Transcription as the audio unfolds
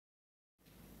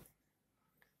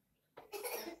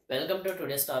Welcome to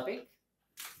today's topic.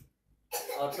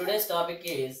 Our today's topic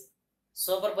is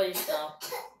superposition of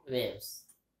waves.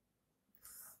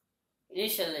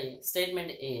 Initially,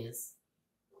 statement is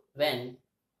when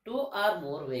two or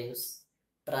more waves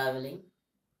traveling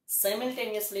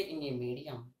simultaneously in a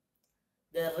medium,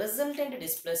 the resultant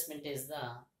displacement is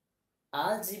the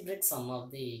algebraic sum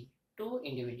of the two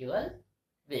individual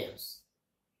waves.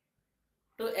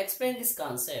 To explain this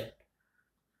concept,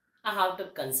 I have to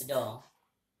consider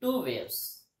two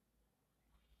waves.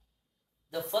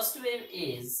 The first wave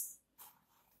is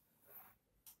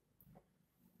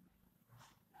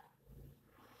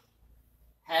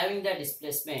having the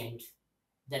displacement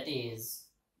that is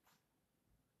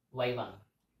y1,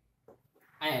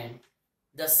 and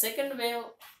the second wave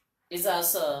is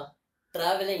also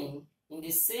traveling in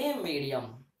the same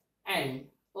medium and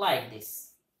like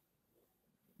this.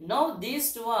 Now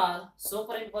these two are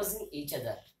superimposing each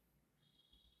other.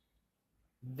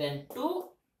 When two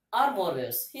or more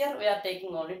waves, here we are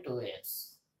taking only two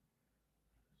waves.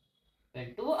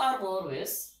 When two or more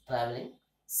waves traveling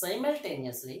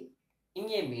simultaneously in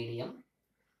a medium,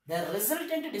 the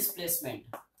resultant displacement,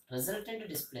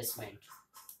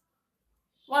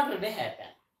 what will be happen?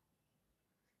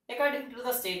 According to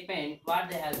the statement, what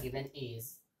they have given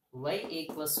is y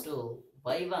equals to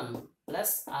y1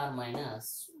 plus or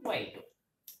minus y2.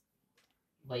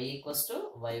 Y equals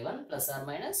to y1 plus or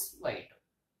minus y2.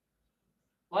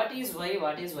 What is y,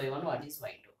 what is y1, what is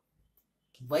y2?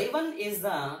 Y1 is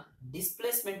the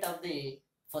displacement of the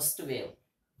first wave.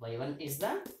 Y1 is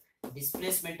the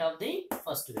displacement of the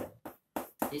first wave.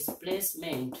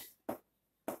 Displacement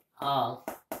of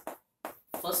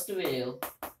first wave.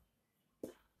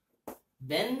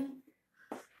 Then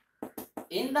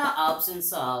in the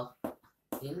absence of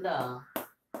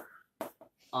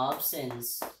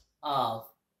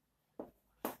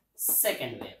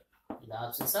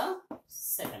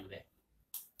second wave.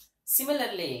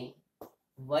 Similarly,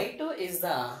 y2 is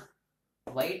the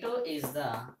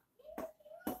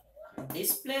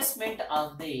displacement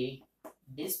of the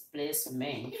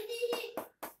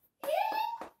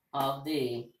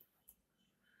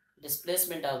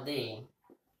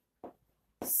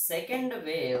second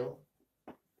wave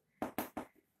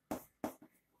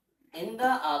in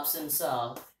the absence of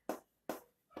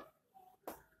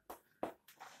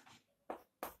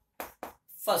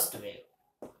first wave.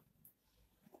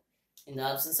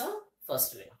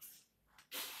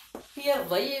 Here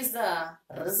y is the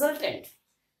resultant.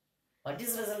 What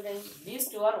is resultant? These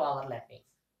two are overlapping.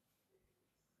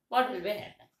 What will be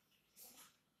happen?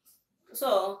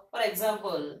 So, for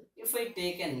example, if we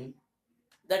taken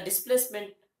the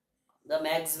displacement, the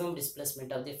maximum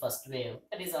displacement of the first wave,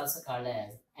 that is also called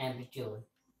as amplitude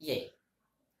A.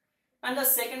 And the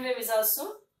second wave is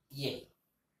also A.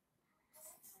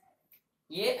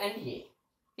 A and A.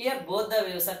 Here both the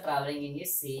waves are traveling in a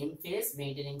same phase,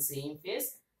 maintaining same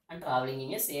phase and traveling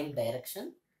in a same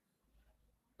direction.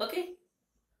 Okay.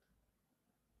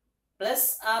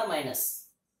 Plus or minus.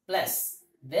 Plus.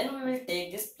 Then we will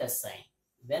take this plus sign.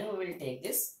 Then we will take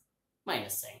this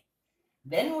minus sign.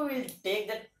 Then we will take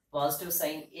that positive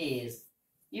sign is,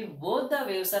 if both the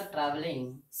waves are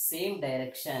traveling same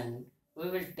direction, we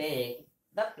will take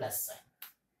the plus sign.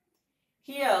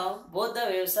 Here both the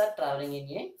waves are traveling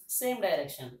in a same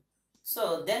direction.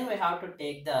 So then we have to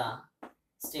take the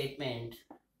statement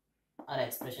or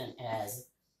expression as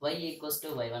y equals to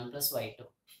y1 plus y2.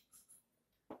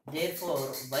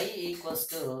 Therefore, y equals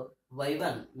to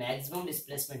y1, maximum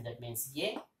displacement, that means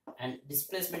A, and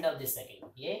displacement of the second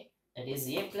A, that is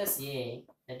A plus A,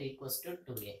 that equals to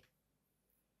 2A.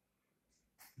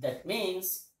 That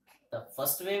means the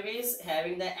first wave is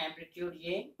having the amplitude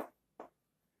A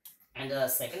and the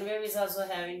second wave is also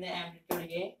having the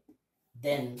amplitude A.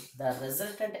 Then the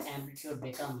resultant amplitude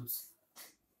becomes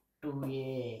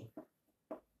 2A.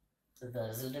 So the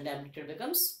resultant amplitude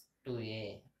becomes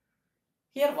 2A.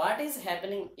 Here what is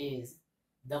happening is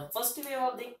the first wave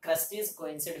of the crust is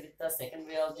coincided with the second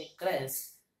wave of the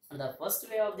crest, and the first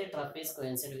wave of the trough is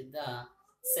coincided with the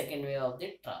second wave of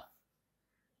the trough.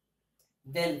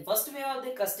 Then first wave of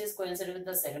the crust is coincided with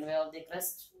the second wave of the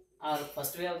crest, or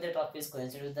first wave of the trough is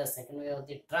coincided with the second wave of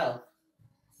the trough.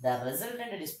 The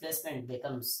resultant displacement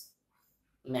becomes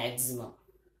maximum.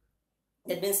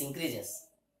 That means increases.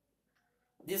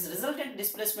 This resultant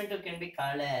displacement can be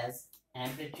called as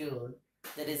amplitude.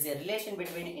 There is a relation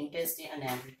between intensity and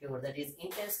amplitude. That is,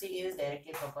 intensity is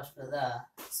directly proportional to the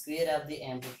square of the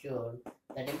amplitude.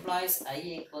 That implies I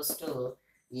equals to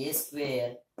A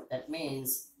square. That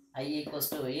means I equals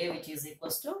to A, which is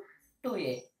equals to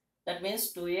 2A. That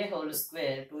means 2A whole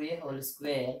square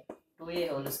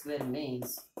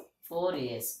means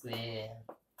 4a square.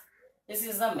 This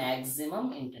is the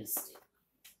maximum intensity.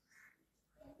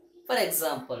 For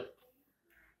example,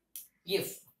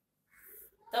 if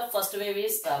the first wave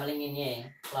is traveling in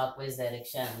a clockwise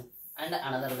direction and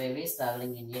another wave is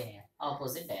traveling in a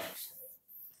opposite direction.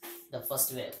 The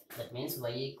first wave, that means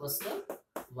y equals to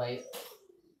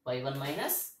y1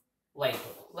 minus y2.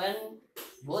 When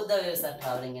both the waves are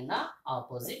traveling in the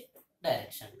opposite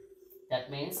direction. That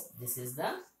means this is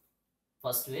the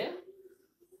first wave.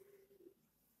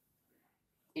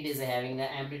 It is having the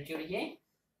amplitude A,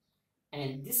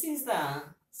 and this is the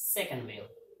second wave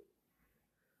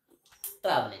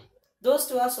traveling. Those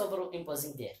two are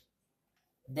superimposing there.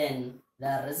 Then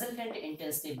the resultant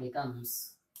intensity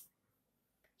becomes,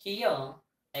 here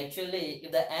actually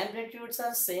if the amplitudes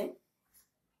are same,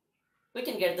 we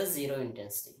can get the zero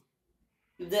intensity.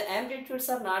 If the amplitudes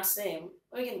are not same,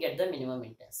 we can get the minimum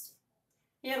intensity.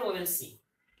 Here we will see.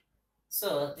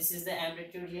 So this is the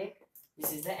amplitude A,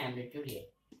 this is the amplitude A.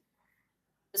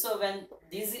 So when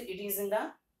it is in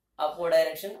the upward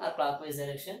direction or clockwise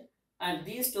direction, and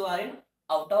these two are in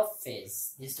out of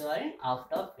phase. These two are in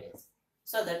out of phase.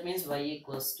 So that means y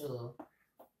equals to,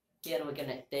 here we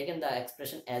can take in the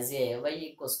expression as a y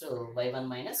equals to y1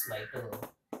 minus y2.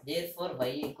 Therefore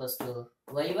y equals to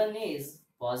y1 is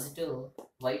positive,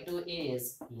 y2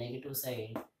 is negative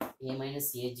side, a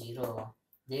minus a0.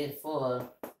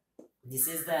 Therefore this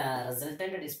is the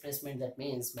resultant displacement, that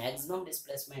means maximum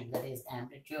displacement, that is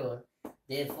amplitude.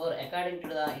 Therefore according to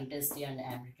the intensity and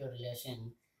amplitude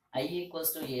relation, I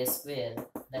equals to a square,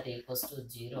 that equals to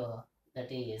 0,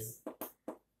 that is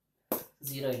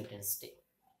 0 intensity.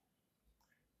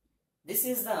 This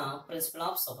is the principle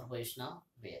of superposition of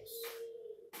waves.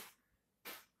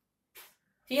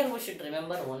 Here we should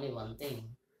remember only one thing.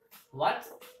 What?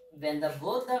 When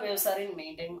both the waves are in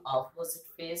maintaining opposite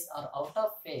phase or out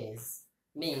of phase,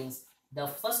 means the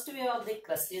first wave of the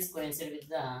crust is coincide with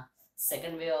the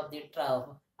second wave of the trough,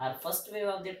 or first wave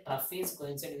of the trough is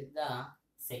coincide with the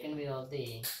second wave of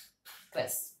the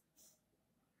crest.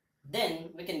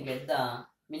 Then we can get the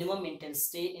minimum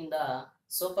intensity in the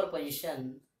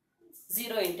superposition,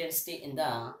 zero intensity in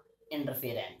the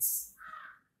interference.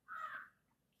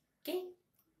 Okay,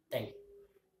 thank you.